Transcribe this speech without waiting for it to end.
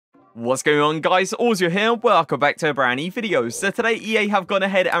What's going on, guys? Auzio here, welcome back to a brand new video. So today EA have gone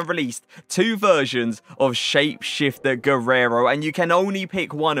ahead and released two versions of Shapeshifter Guerreiro, and you can only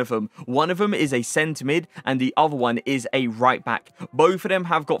pick one of them. One of them is a centre mid and the other one is a right back. Both of them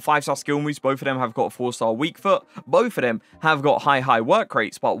have got 5-star skill moves, both of them have got 4-star weak foot, both of them have got high work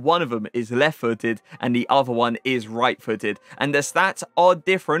rates, but one of them is left footed and the other one is right footed, and the stats are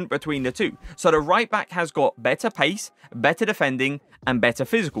different between the two. So the right back has got better pace, better defending and better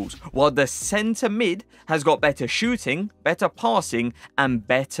physicals, while the centre mid has got better shooting, better passing, and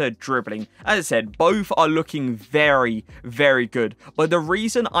better dribbling. As I said, both are looking very good. But the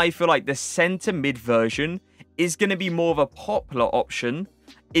reason I feel like the centre mid version is going to be more of a popular option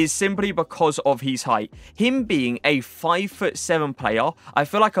is simply because of his height. Him being a 5'7" player, I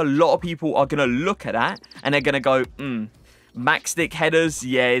feel like a lot of people are going to look at that and they're going to go, max stick headers,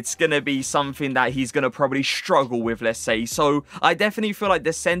 yeah, it's going to be something that he's going to probably struggle with, let's say. So I definitely feel like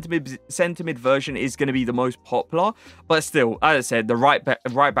the centre mid version is going to be the most popular, but still, as I said, the right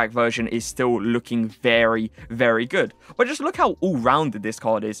back version is still looking very good. But just look how all-rounded this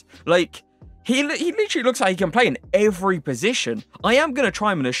card is. Like, he literally looks like he can play in every position. I am going to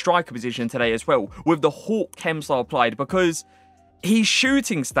try him in a striker position today as well, with the Hawk chem style applied, because his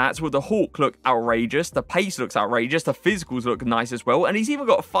shooting stats with the Hawk look outrageous, the pace looks outrageous, the physicals look nice as well, and he's even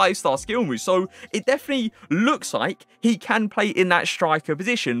got a 5-star skill move, so it definitely looks like he can play in that striker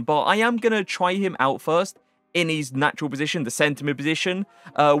position. But I am going to try him out first in his natural position, the centre mid position,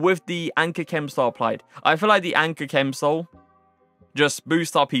 with the anchor chem style applied. I feel like the anchor chem style just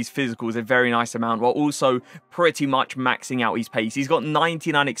boost up his physicals a very nice amount, while also pretty much maxing out his pace. He's got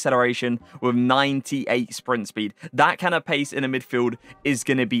 99 acceleration with 98 sprint speed. That kind of pace in the midfield is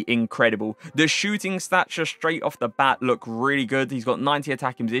going to be incredible. The shooting stats just straight off the bat look really good. He's got 90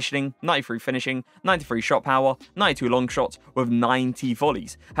 attacking positioning, 93 finishing, 93 shot power, 92 long shots with 90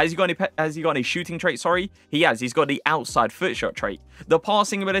 volleys. Has he got any shooting trait? Sorry, he has. He's got the outside foot shot trait. The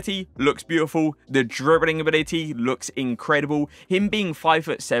passing ability looks beautiful. The dribbling ability looks incredible. Him being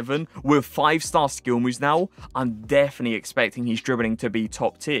 5'7" with 5-star skill moves now, I'm definitely expecting his dribbling to be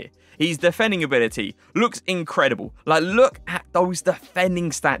top tier. His defending ability looks incredible. Like, look at those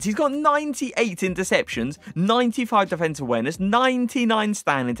defending stats. He's got 98 interceptions, 95 defense awareness, 99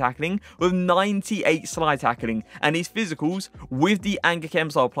 standing tackling with 98 slide tackling. And his physicals with the anchor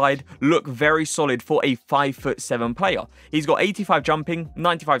chem style applied look very solid for a 5'7" player. He's got 85 jumping,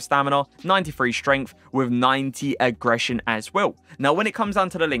 95 stamina, 93 strength with 90 aggression as well. Now, when it comes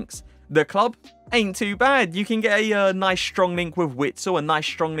down to the links, the club ain't too bad. You can get a nice strong link with Witzel, a nice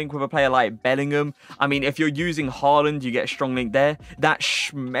strong link with a player like Bellingham. I mean, if you're using Haaland, you get a strong link there. That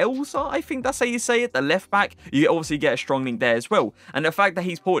Schmelzer, I think that's how you say it, the left back, you obviously get a strong link there as well. And the fact that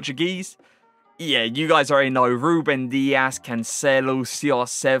he's Portuguese, yeah, you guys already know. Ruben Dias, Cancelo,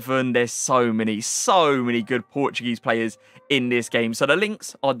 CR7. There's so many good Portuguese players in this game. So the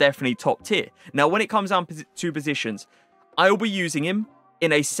links are definitely top tier. Now, when it comes down to positions, I will be using him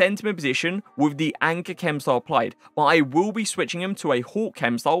in a centre mid position with the anchor chem style applied, but I will be switching him to a Hawk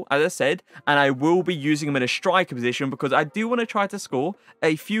chem style, as I said, and I will be using him in a striker position because I do want to try to score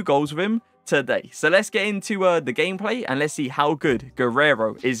a few goals with him today. So let's get into the gameplay and let's see how good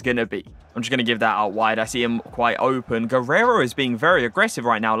Guerreiro is going to be. I'm just going to give that out wide. I see him quite open. Guerreiro is being very aggressive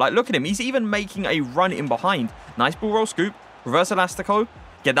right now. Like, look at him. He's even making a run in behind. Nice ball roll scoop. Reverse elastico.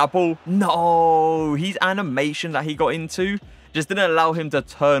 Get that ball. No, his animation that he got into just didn't allow him to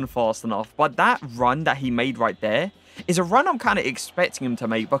turn fast enough. But that run that he made right there is a run I'm kind of expecting him to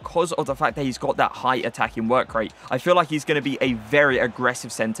make because of the fact that he's got that high attacking work rate. I feel like he's going to be a very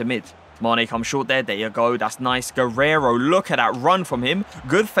aggressive centre mid. Mohr comes short there. There you go. That's nice. Guerreiro, look at that run from him.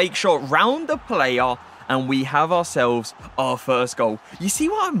 Good fake shot round the player. And we have ourselves our first goal. You see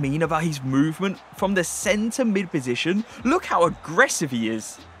what I mean about his movement from the centre mid position? Look how aggressive he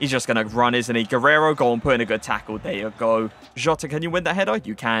is. He's just going to run, isn't he? Guerreiro, go and put in a good tackle. There you go. Jota, can you win that header?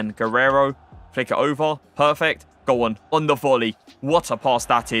 You can. Guerreiro, flick it over. Perfect. Go on the volley. What a pass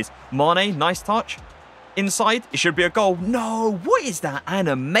that is. Mohr, nice touch. Inside, it should be a goal. No, what is that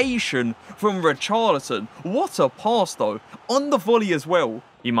animation from Richarlison? What a pass, though. On the volley as well.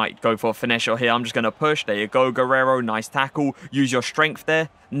 You might go for a finesse shot here. I'm just going to push. There you go, Guerreiro. Nice tackle. Use your strength there.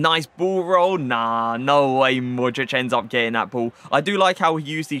 Nice ball roll. Nah, no way Modric ends up getting that ball. I do like how he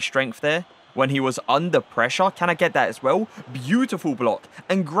used his strength there when he was under pressure. Can I get that as well? Beautiful block.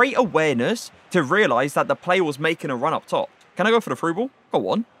 And great awareness to realise that the player was making a run up top. Can I go for the through ball? Go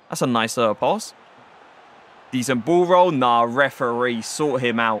on. That's a nice pass. Decent ball roll. Nah, referee, sort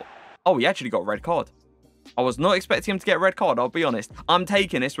him out. Oh, he actually got a red card. I was not expecting him to get a red card, I'll be honest. I'm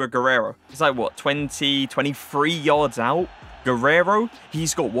taking this with Guerreiro. It's like, what, 20, 23 yards out? Guerreiro,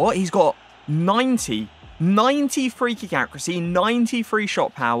 he's got what? He's got 90 free kick accuracy, 93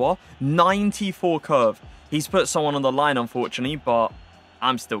 shot power, 94 curve. He's put someone on the line, unfortunately, but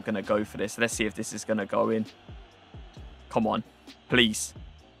I'm still going to go for this. Let's see if this is going to go in. Come on, please.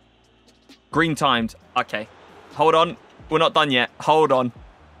 Green timed. Okay, hold on. We're not done yet. Hold on.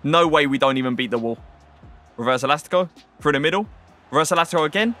 No way we don't even beat the wall. Reverse Elastico through the middle. Reverse Elastico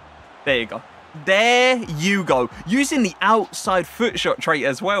again. There you go. There you go. Using the outside foot shot trait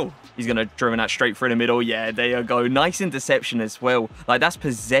as well. He's going to driven that straight through the middle. Yeah, there you go. Nice interception as well. Like, that's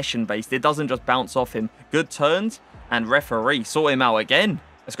possession based. It doesn't just bounce off him. Good turns. And referee, sort him out again.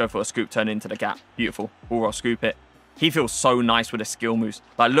 Let's go for a scoop turn into the gap. Beautiful. We'll scoop it. He feels so nice with the skill moves.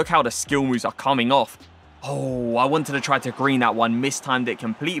 Like, look how the skill moves are coming off. Oh, I wanted to try to green that one. Mistimed it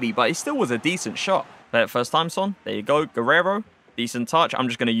completely, but it still was a decent shot. Play it first time, son. There you go. Guerreiro. Decent touch. I'm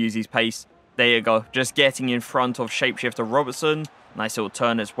just going to use his pace. There you go. Just getting in front of Shapeshifter Robertson. Nice little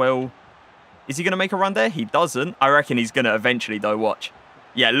turn as well. Is he going to make a run there? He doesn't. I reckon he's going to eventually, though. Watch.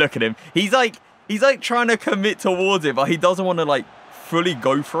 Yeah, look at him. He's like trying to commit towards it, but he doesn't want to, like, fully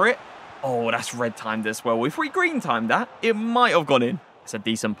go for it. Oh, that's red timed as well. If we green timed that, it might have gone in. It's a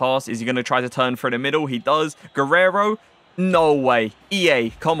decent pass. Is he going to try to turn through the middle? He does. Guerreiro. No way.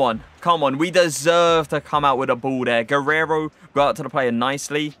 EA, come on. Come on. We deserve to come out with a ball there. Guerreiro got out to the player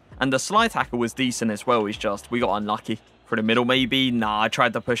nicely. And the slide tackle was decent as well. It's just, we got unlucky. For the middle, maybe. Nah, I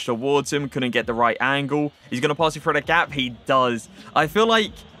tried to push towards him. Couldn't get the right angle. He's going to pass it through the gap. He does. I feel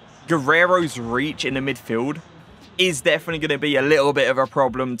like Guerreiro's reach in the midfield is definitely going to be a little bit of a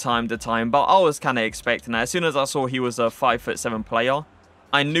problem time to time. But I was kind of expecting that. As soon as I saw he was a 5'7" player,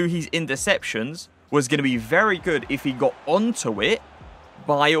 I knew his interceptions was going to be very good if he got onto it.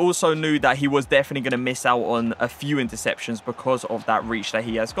 But I also knew that he was definitely going to miss out on a few interceptions because of that reach that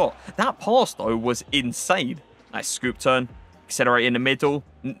he has got. That pass, though, was insane. Nice scoop turn. Accelerate in the middle.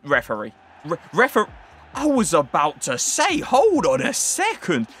 Referee. Referee. I was about to say, hold on a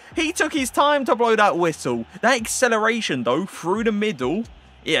second. He took his time to blow that whistle. That acceleration, though, through the middle.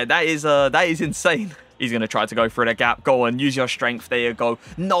 Yeah, that is insane. He's going to try to go through the gap. Go on, use your strength. There you go.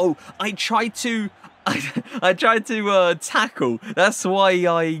 No, I tried to tackle. That's why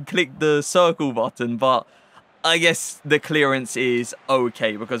I clicked the circle button, but I guess the clearance is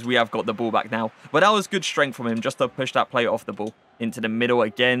okay because we have got the ball back now. But that was good strength from him just to push that player off the ball. Into the middle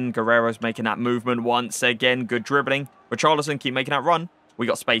again. Guerreiro's making that movement once again. Good dribbling. Richarlison keep making that run. We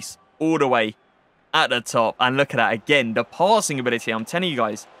got space all the way at the top. And look at that again. The passing ability, I'm telling you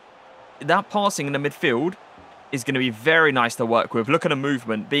guys, that passing in the midfield is going to be very nice to work with. Look at the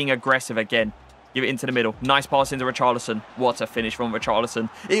movement, being aggressive again. Give it into the middle. Nice pass into Richarlison. What a finish from Richarlison.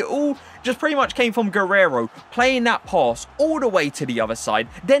 It all just pretty much came from Guerreiro playing that pass all the way to the other side.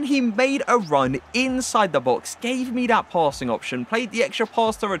 Then he made a run inside the box, gave me that passing option, played the extra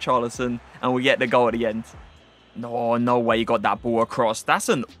pass to Richarlison, and we get the goal at the end. No way he got that ball across. That's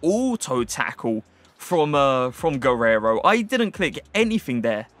an auto tackle from Guerreiro. I didn't click anything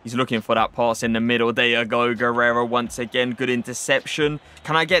there. He's looking for that pass in the middle. There you go, Guerreiro once again. Good interception.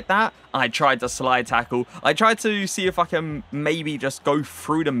 Can I get that? I tried to slide tackle. I tried to see if I can maybe just go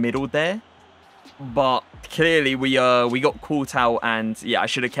through the middle there. But clearly we got caught out, and yeah, I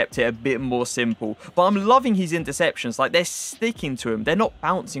should have kept it a bit more simple. But I'm loving his interceptions. Like, they're sticking to him. They're not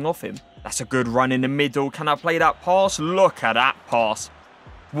bouncing off him. That's a good run in the middle. Can I play that pass? Look at that pass.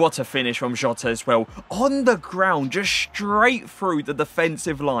 What a finish from Jota as well. On the ground, just straight through the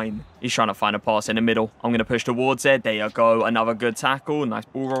defensive line. He's trying to find a pass in the middle. I'm going to push towards it. There you go. Another good tackle. Nice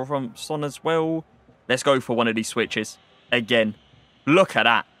ball roll from Son as well. Let's go for one of these switches. Again. Look at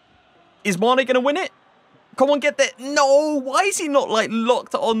that. Is Mohr going to win it? Come on, get there. No, why is he not, like,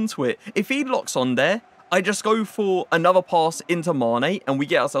 locked onto it? If he locks on there, I just go for another pass into Mane and we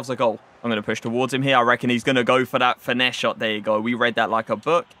get ourselves a goal. I'm going to push towards him here. I reckon he's going to go for that finesse shot. There you go. We read that like a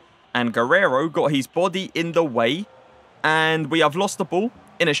book. And Guerreiro got his body in the way. And we have lost the ball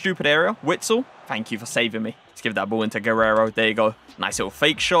in a stupid area. Witsel, thank you for saving me. Let's give that ball into Guerreiro. There you go. Nice little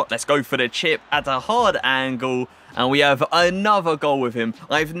fake shot. Let's go for the chip at a hard angle. And we have another goal with him.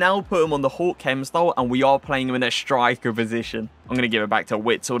 I've now put him on the Hawk Chem style, and we are playing him in a striker position. I'm going to give it back to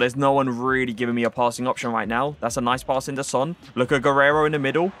Witsel. There's no one really giving me a passing option right now. That's a nice pass into Son. Look at Guerreiro in the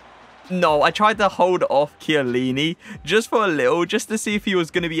middle. No, I tried to hold off Chiellini just for a little, just to see if he was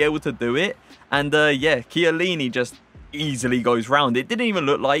going to be able to do it. And yeah, Chiellini just easily goes round. It didn't even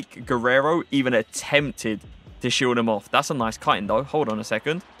look like Guerreiro even attempted to shield him off. That's a nice cutting though. Hold on a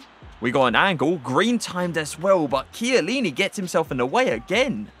second. We got an angle, green timed as well, but Chiellini gets himself in the way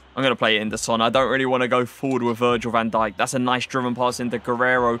again. I'm going to play it into Son. I don't really want to go forward with Virgil van Dijk. That's a nice driven pass into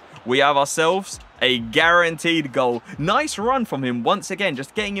Guerreiro. We have ourselves A guaranteed goal. Nice run from him once again,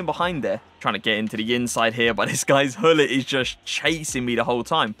 just getting in behind there. Trying to get into the inside here, but this guy's Hullet is just chasing me the whole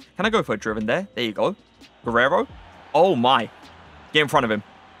time. Can I go for a driven there? There you go. Guerreiro. Oh my. Get in front of him.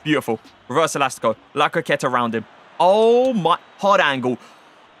 Beautiful. Reverse Elastico. LAKEY around him. Oh my. Hard angle.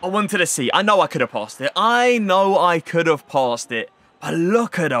 I wanted to see. I know I could have passed it. I know I could have passed it. But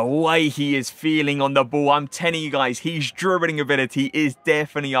look at the way he is feeling on the ball. I'm telling you guys, his dribbling ability is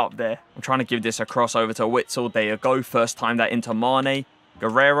definitely up there. I'm trying to give this a crossover to Witzel. There you go. First time that into Mane.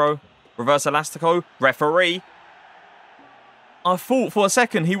 Guerreiro. Reverse Elastico. Referee. I thought for a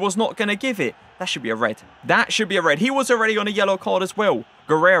second he was not going to give it. That should be a red. That should be a red. He was already on a yellow card as well.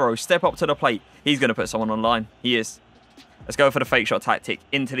 Guerreiro, step up to the plate. He's going to put someone on line. He is. Let's go for the fake shot tactic.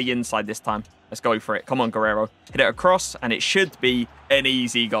 Into the inside this time. Let's go for it. Come on, Guerreiro. Hit it across, and it should be an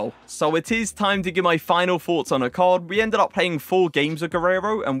easy goal. So it is time to give my final thoughts on a card. We ended up playing 4 games with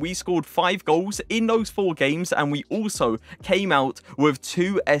Guerreiro, and we scored 5 goals in those 4 games, and we also came out with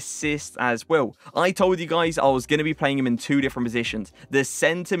 2 assists as well. I told you guys I was going to be playing him in 2 different positions. The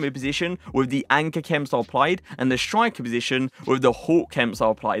centre mid position with the anchor chem style applied, and the striker position with the hawk chem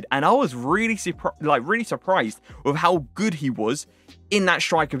style applied. And I was really surprised with how good he was in that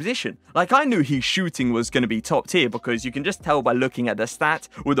striker position. Like, I knew his shooting was going to be top tier because you can just tell by looking at the stat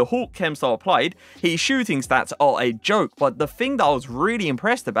with the hawk chem style applied, his shooting stats are a joke. But the thing that I was really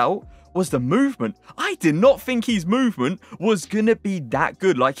impressed about was the movement. I did not think his movement was gonna be that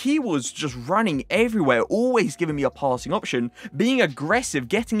good. Like, he was just running everywhere, always giving me a passing option, being aggressive,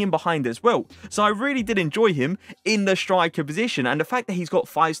 getting in behind as well. So I really did enjoy him in the striker position, and the fact that he's got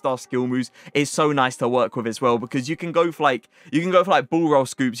 5-star skill moves is so nice to work with as well, because you can go for like ball roll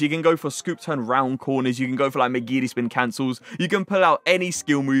scoops, you can go for scoop turn round corners, you can go for like Megiddo spin cancels, you can pull out any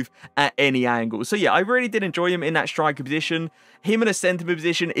skill move at any angle. So yeah, I really did enjoy him in that striker position. Him in a centre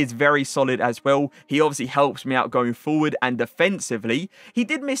position is very solid as well. He obviously helps me out going forward, and defensively, he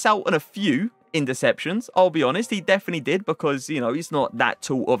did miss out on a few interceptions. I'll be honest, he definitely did, because, you know, he's not that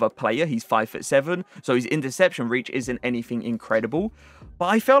tall of a player. He's 5'7", so his interception reach isn't anything incredible. But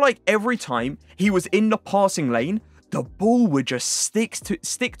I felt like every time he was in the passing lane, the ball would just stick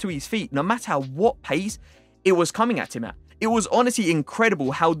to his feet, no matter what pace it was coming at him at. It was honestly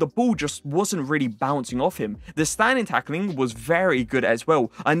incredible how the ball just wasn't really bouncing off him. The standing tackling was very good as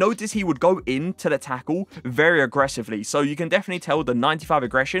well. I noticed he would go into the tackle very aggressively. So you can definitely tell the 95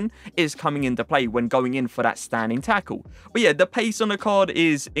 aggression is coming into play when going in for that standing tackle. But yeah, the pace on the card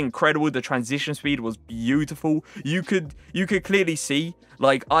is incredible. The transition speed was beautiful. You could clearly see,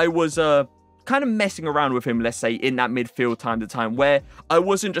 like, I was kind of messing around with him, let's say, in that midfield time to time, where I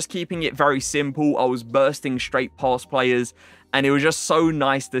wasn't just keeping it very simple. I was bursting straight past players, and it was just so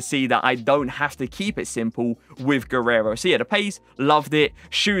nice to see that I don't have to keep it simple with Guerreiro. So yeah, the pace, loved it.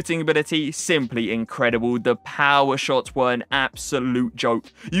 Shooting ability, simply incredible. The power shots were an absolute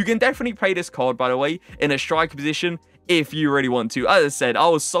joke. You can definitely play this card, by the way, in a striker position if you really want to. As I said, I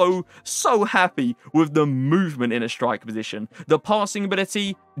was so happy with the movement in a striker position. The passing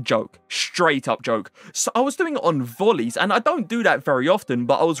ability, joke. Straight up joke. So I was doing it on volleys, and I don't do that very often,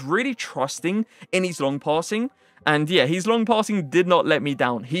 but I was really trusting in his long passing. And yeah, his long passing did not let me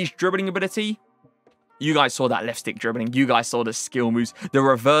down. His dribbling ability, you guys saw that left stick dribbling. You guys saw the skill moves. The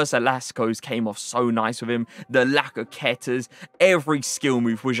reverse elasticos came off so nice with him. The LAKEY, every skill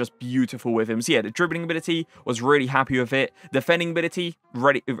move was just beautiful with him. So yeah, the dribbling ability, was really happy with it. Defending ability,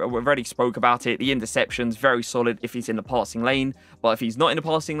 already spoke about it. The interceptions, very solid if he's in the passing lane. But if he's not in the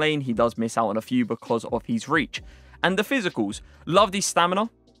passing lane, he does miss out on a few because of his reach. And the physicals, loved his stamina,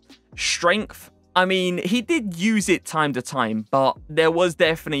 strength. I mean, he did use it time to time, but there was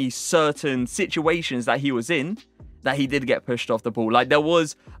definitely certain situations that he was in that he did get pushed off the ball. Like, there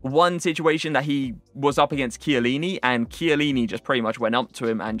was one situation that he was up against Chiellini, and Chiellini just pretty much went up to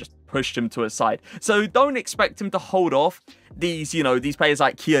him and just pushed him to a side. So don't expect him to hold off these, you know, these players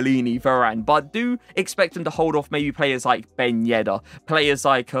like Chiellini, Varane, but do expect him to hold off maybe players like Ben Yedder, players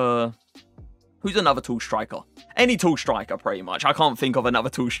like, who's another tall striker? Any tall striker, pretty much. I can't think of another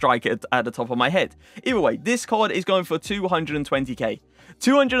tall striker at the top of my head. Either way, this card is going for 220k.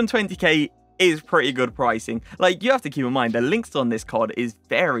 220k is pretty good pricing. Like, you have to keep in mind, the links on this card is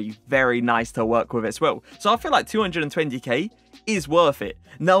very, very nice to work with as well. So I feel like 220k is worth it.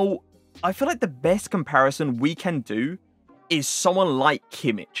 Now, I feel like the best comparison we can do is someone like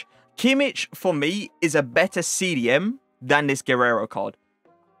Kimmich. Kimmich, for me, is a better CDM than this Guerreiro card.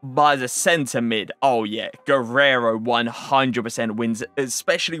 But as a center mid, oh yeah, Guerreiro 100% wins,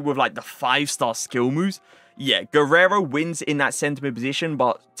 especially with like the 5-star skill moves. Yeah, Guerreiro wins in that center mid position,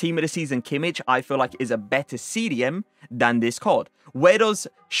 but Team of the Season Kimmich, I feel like, is a better CDM than this card. Where does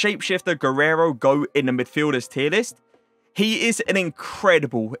Shapeshifter Guerreiro go in the midfielders tier list? He is an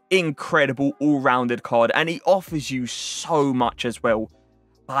incredible, incredible all-rounded card, and he offers you so much as well.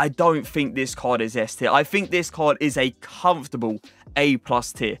 But I don't think this card is S tier. I think this card is a comfortable A+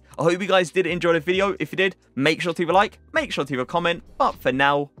 tier. I hope you guys did enjoy the video. If you did, make sure to leave a like, make sure to leave a comment. But for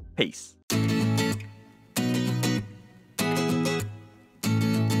now, peace.